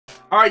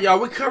Alright, y'all,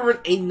 we're covering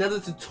another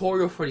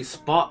tutorial for the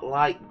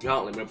Spotlight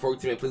Gauntlet, man. Before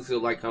we man, please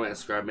like, comment, and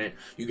subscribe, man.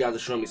 You guys are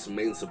showing me some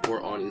amazing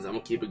support on these. I'm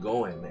gonna keep it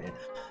going, man.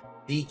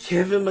 The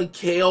Kevin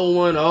mchale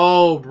one,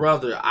 oh,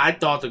 brother. I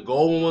thought the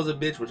gold one was a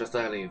bitch, which I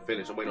still haven't even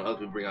finished. I'm waiting on other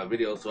people to bring out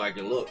videos so I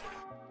can look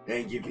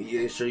and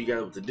show you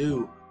guys what to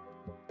do.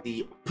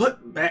 The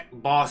Putback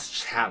Boss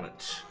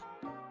Challenge.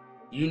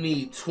 You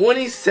need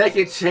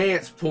 20-second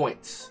chance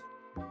points.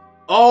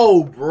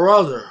 Oh,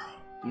 brother.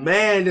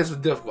 Man, this was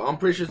difficult. I'm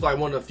pretty sure it's like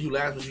one of the few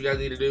last ones you guys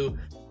need to do.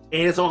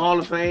 And it's on Hall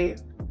of Fame.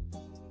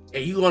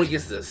 And you going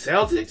against the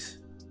Celtics?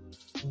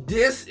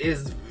 This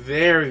is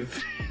very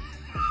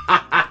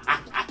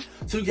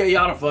 2K,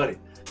 y'all are funny.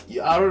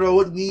 I don't know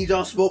what weed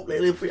y'all smoked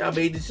lately for y'all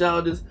made these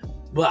challenges.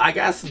 But I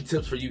got some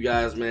tips for you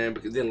guys, man.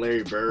 Because then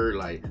Larry Bird,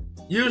 like,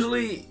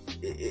 usually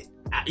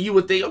you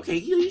would think, okay,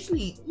 you just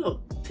need,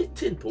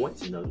 10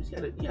 points. You just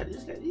gotta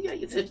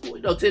get 10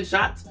 points. 10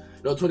 shots.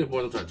 No, 20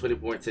 points. I'm sorry, 20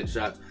 points, 10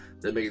 shots.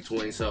 That make it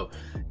 20. So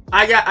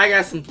I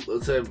got some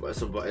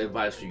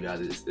advice for you guys,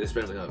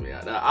 especially help me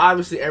out. Now,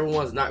 obviously,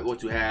 everyone's not going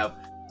to have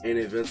an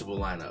invincible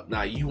lineup.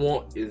 Now, you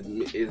want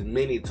as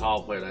many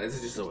tall players. Now, this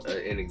is just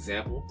an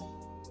example.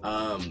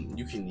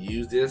 You can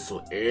use this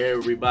so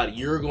everybody,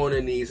 you're going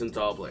to need some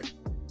tall players.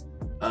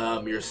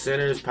 Your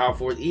centers, power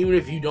forwards. Even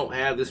if you don't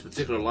have this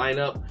particular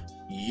lineup,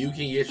 you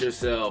can get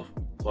yourself.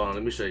 Hold on,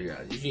 let me show you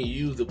guys. You can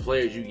use the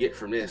players you get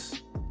from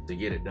this to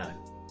get it done.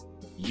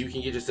 You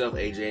can get yourself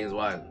a James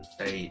Wiseman,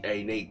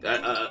 a Nate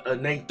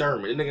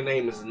Thurman. The nigga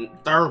name is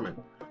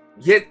Thurman.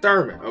 Get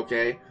Thurman,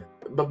 okay?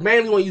 But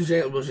mainly when you use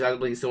James, which I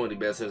believe he's still one of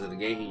the best centers in the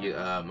game. He can get,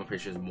 I'm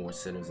pretty sure there's more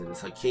centers in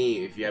this.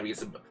 Hakeem, if you have to get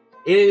some,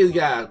 any of these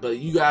guys, but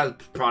you guys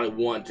probably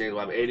want James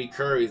Wiseman. Eddie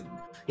Curry,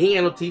 he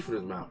ain't got no teeth in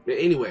his mouth. But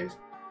anyways,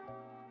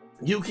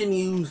 you can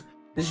use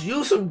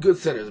some good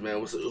centers,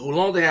 man. As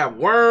long as they have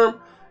worm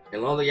and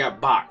as long as they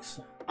got box.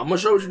 I'm gonna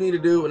show what you need to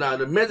do. Now,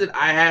 the method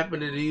I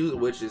happen to use,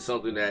 which is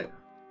something that.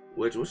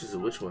 Which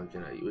one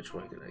can I use? Which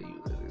one can I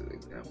use as an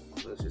example?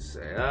 Let's just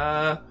say,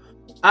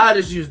 I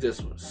just use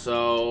this one.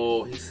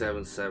 So he's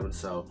 7-7.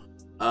 So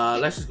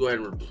let's just go ahead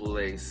and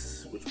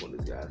replace which one of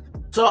these guys.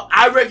 So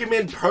I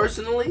recommend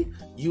personally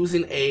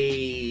using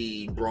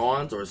a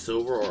bronze or a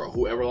silver or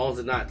whoever, as long as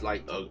it's not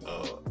like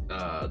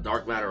a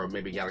dark matter or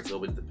maybe galaxy,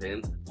 but it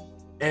depends.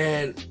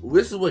 And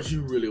this is what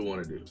you really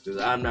want to do, because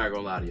I'm not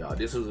gonna lie to y'all,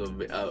 this is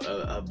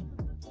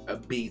a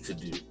B to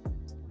do.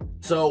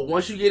 So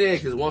once you get in,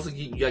 because once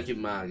again, you gotta keep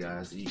in mind,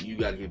 guys, you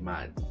gotta keep in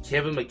mind,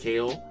 Kevin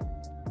mchale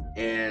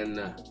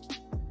and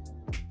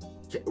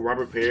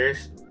Robert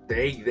Parrish,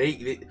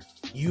 they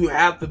you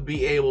have to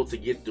be able to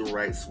get the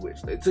right switch.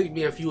 It took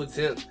me a few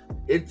attempts.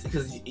 It's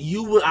because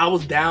I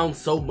was down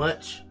so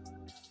much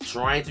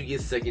trying to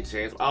get second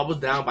chance. I was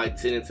down by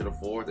 10 into the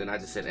fourth, and I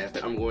just said, F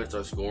it, I'm going to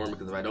start scoring,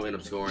 because if I don't end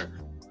up scoring,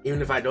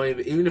 even if I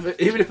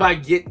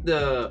get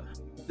the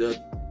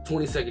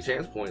 20-second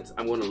chance points,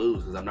 I'm going to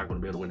lose, because I'm not going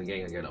to be able to win the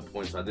game. I got enough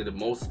points, so I did the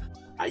most.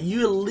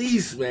 You at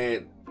least,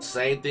 man,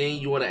 same thing.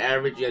 You want to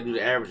average, you got to do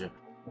the averaging.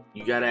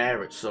 You got to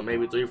average, so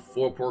maybe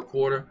 3-4 per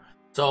quarter.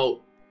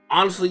 So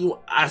honestly,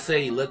 I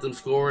say let them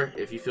score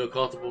if you feel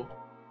comfortable,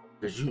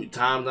 because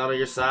time's not on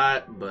your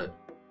side. But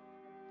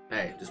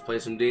hey, just play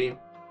some D.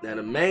 Now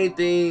the main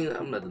thing, I'm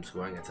gonna let them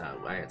score. I ain't got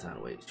time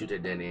to wait. Shoot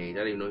that Danny Ainge.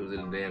 I didn't even know he was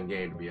in the damn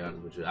game, to be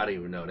honest with you. I didn't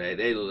even know that.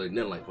 They look like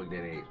nothing like fuck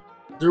Danny Ainge.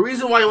 The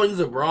reason why you want to use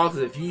a bronze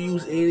is if you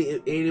use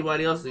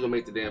anybody else, they're gonna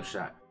make the damn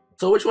shot.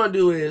 So what you want to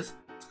do is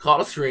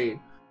call a screen,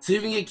 see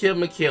if you can get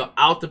Kevin mchale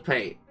out the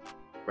paint.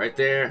 Right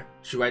there,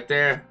 shoot right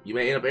there. You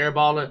may end up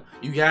airballing.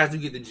 You guys do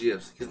get the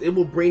gifs, because it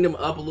will bring them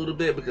up a little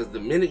bit, because the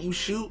minute you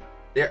shoot,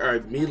 they are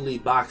immediately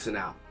boxing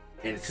out.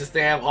 And since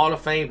they have Hall of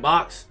Fame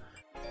box,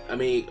 I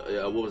mean,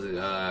 what was it?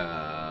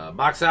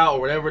 Box out or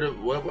whatever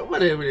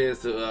it is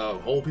to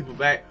hold people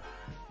back,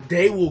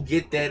 they will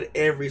get that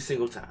every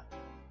single time.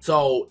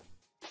 So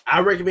I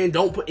recommend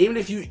don't put, even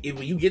if you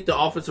get the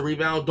offensive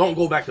rebound, don't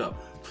go back up.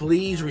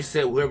 Please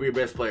reset whoever your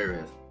best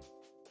player is.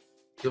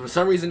 If for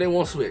some reason they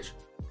won't switch.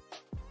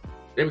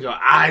 There we go.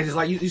 I just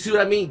like you see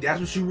what I mean? That's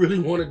what you really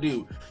want to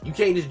do. You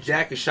can't just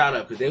jack a shot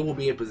up, because they will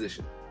be in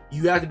position.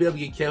 You have to be able to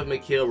get Kevin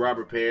mchale,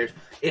 Robert Parrish.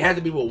 It has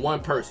to be with one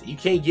person. You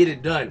can't get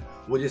it done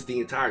with just the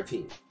entire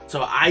team.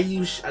 So I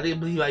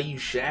believe I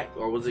use Shaq,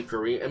 or was it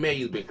Kareem? I may have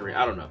used Big Kareem.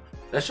 I don't know.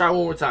 Let's try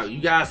one more time. You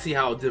guys see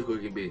how difficult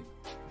it can be.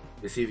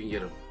 Let's see if you can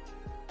get them.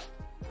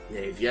 Yeah,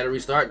 if you had to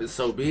restart, then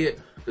so be it.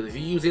 Because if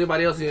you use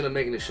anybody else, you end up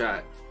making a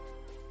shot.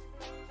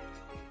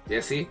 Yeah,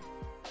 see?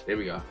 There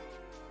we go.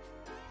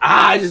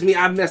 I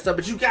messed up,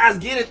 but you guys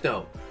get it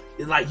though.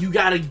 It's like you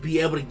gotta be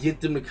able to get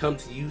them to come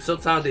to you.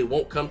 Sometimes they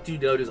won't come to you,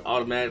 they'll just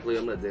automatically,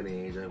 I'm not that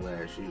age, I'm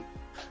glad I shoot.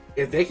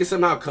 If they can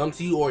somehow come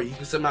to you, or you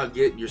can somehow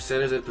get your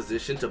centers in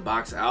position to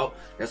box out,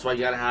 that's why you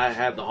gotta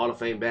have the Hall of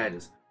Fame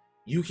badges.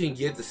 You can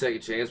get the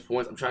second chance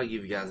points. I'm trying to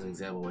give you guys an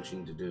example of what you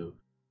need to do.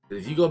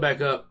 If you go back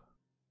up,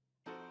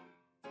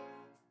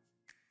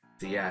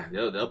 so yeah,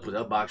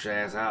 they'll box your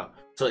ass out.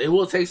 So it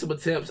will take some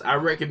attempts. I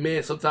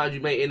recommend sometimes you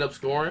may end up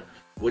scoring,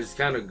 which is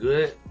kind of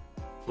good.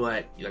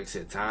 But like I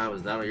said, time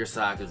is not on your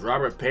side, because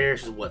Robert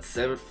Parrish is what,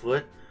 7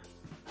 foot?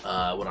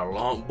 With a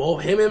long,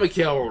 both him and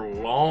mchale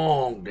were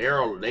long.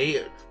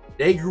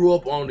 They grew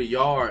up on the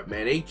yard,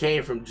 man. They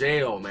came from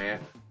jail, man.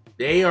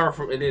 They are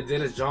from, and then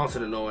Dennis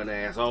Johnson, annoying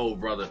ass. Oh,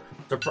 brother,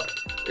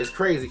 it's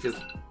crazy because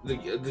the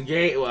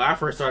game. When I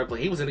first started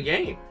playing, he was in the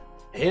game.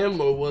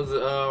 Him or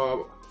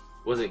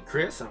was it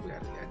Chris? I forgot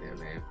his goddamn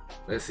name.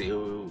 Let's see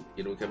who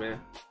you know come in.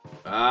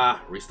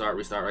 Restart,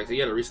 right? So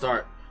you gotta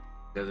restart.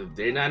 Because if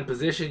they're not in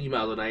position, you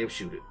might as well not even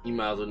shoot it. You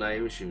might as well not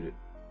even shoot it.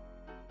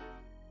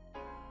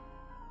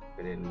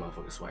 And then the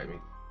motherfucker swipe me.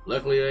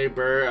 Luckily, they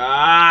bird.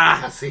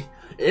 See,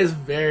 it's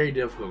very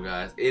difficult,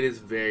 guys. It is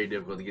very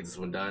difficult to get this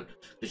one done.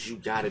 Because you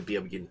gotta be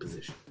able to get in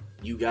position.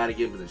 You gotta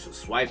get in position.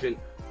 Swiping.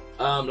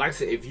 Like I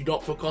said, if you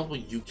don't feel comfortable,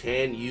 you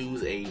can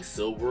use a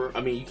silver.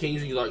 I mean, you can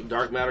use like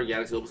dark matter,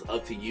 galaxy opus,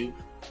 up to you.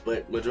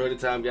 But majority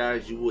of the time,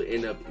 guys, you will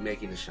end up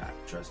making the shot.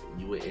 Trust me,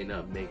 you will end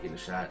up making the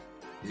shot.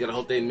 You gotta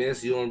hope they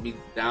miss. You don't want to be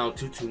down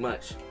too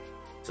much.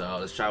 So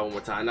let's try one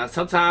more time. Now,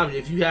 sometimes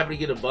if you happen to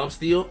get a bump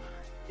steal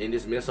and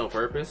just miss on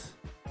purpose,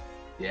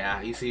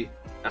 yeah, you see.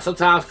 Now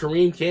sometimes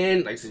Kareem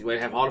can, like I said, you might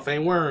have Hall of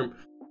Fame worm.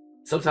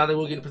 Sometimes they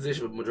will get in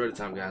position, but majority of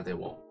the time, guys, they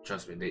won't.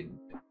 Trust me.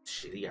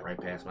 Shit, he got right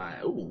past my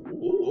eye.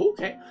 Ooh,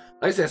 okay.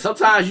 Like I said,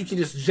 sometimes you can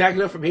just jack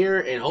it up from here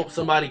and hope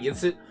somebody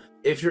gets it.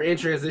 If you're in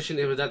transition,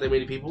 if it's not that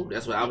many people,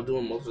 that's what I was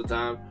doing most of the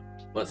time.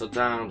 But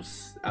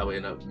sometimes I would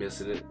end up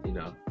missing it, you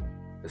know.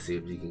 Let's see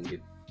if you can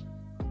get.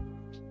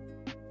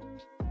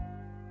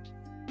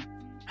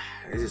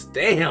 It's just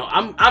damn.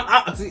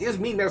 I'm see, it's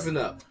me messing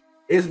up.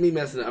 It's me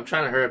messing up. I'm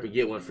trying to hurry up and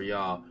get one for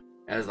y'all.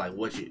 As like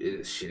what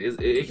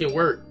it can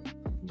work,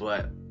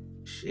 but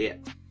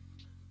shit.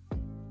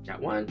 Got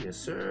one, yes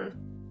sir.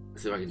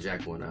 Let's see if I can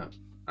jack one up.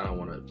 I don't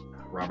want to.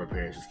 Robert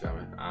Parrish is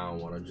coming. I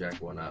don't want to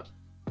jack one up.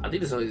 I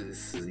think this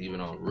is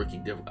even on rookie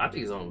different. I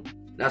think it's on.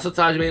 Now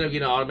sometimes you may end up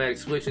getting an automatic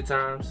switch at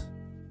times.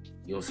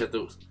 You don't set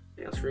those.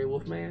 Damn, Screen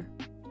Wolf man.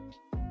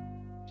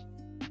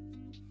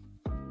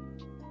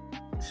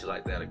 Shit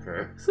like that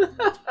occurs.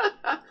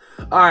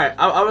 Alright,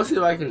 I'm gonna see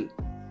if I can,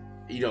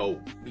 you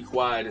know, be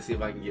quiet and see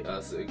if I can get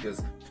us,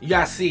 because you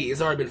guys see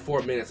it's already been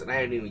 4 minutes and I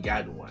haven't even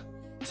gotten one.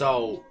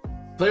 So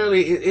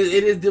clearly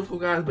it is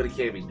difficult, guys, but it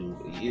can be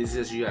doable. It's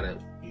just you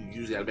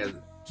usually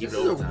gotta keep it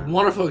over time.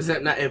 Wonderful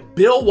example. Now if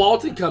Bill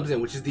Walton comes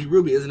in, which is the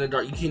Ruby, isn't a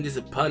dark, you can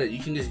just punt it.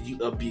 You can just see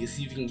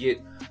if you can get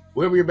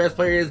whoever your best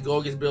player is, go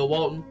against Bill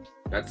Walton.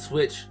 Got the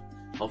switch.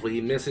 Hopefully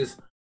he misses.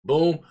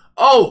 Boom.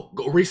 Oh,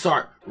 go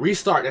restart.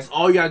 That's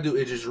all you gotta do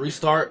is just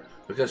restart,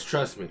 because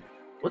trust me.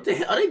 What the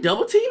hell? Are they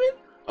double teaming?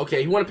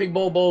 Okay, you want to pick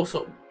Bobo,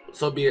 so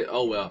be it.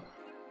 Oh well.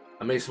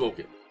 I may smoke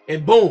it.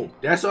 And boom.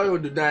 That's all you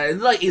want to do. Now,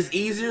 it's like it's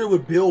easier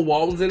with Bill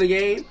Walton's in the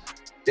game.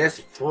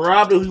 That's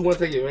probably who you want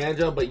to take advantage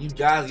of, but you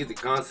guys get the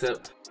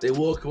concept. They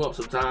will come up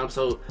sometimes.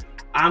 So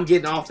I'm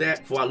getting off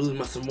that before I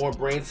lose some more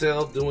brain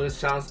cells doing this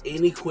challenge.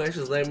 Any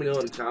questions, let me know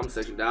in the comment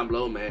section down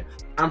below, man.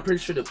 I'm pretty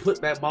sure the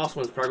putback boss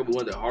one is probably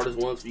one of the hardest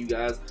ones for you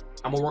guys.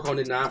 I'm gonna work on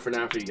it 9 for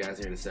 9 for you guys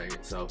here in a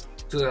second. So,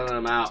 till then,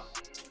 I'm out.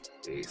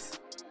 Peace.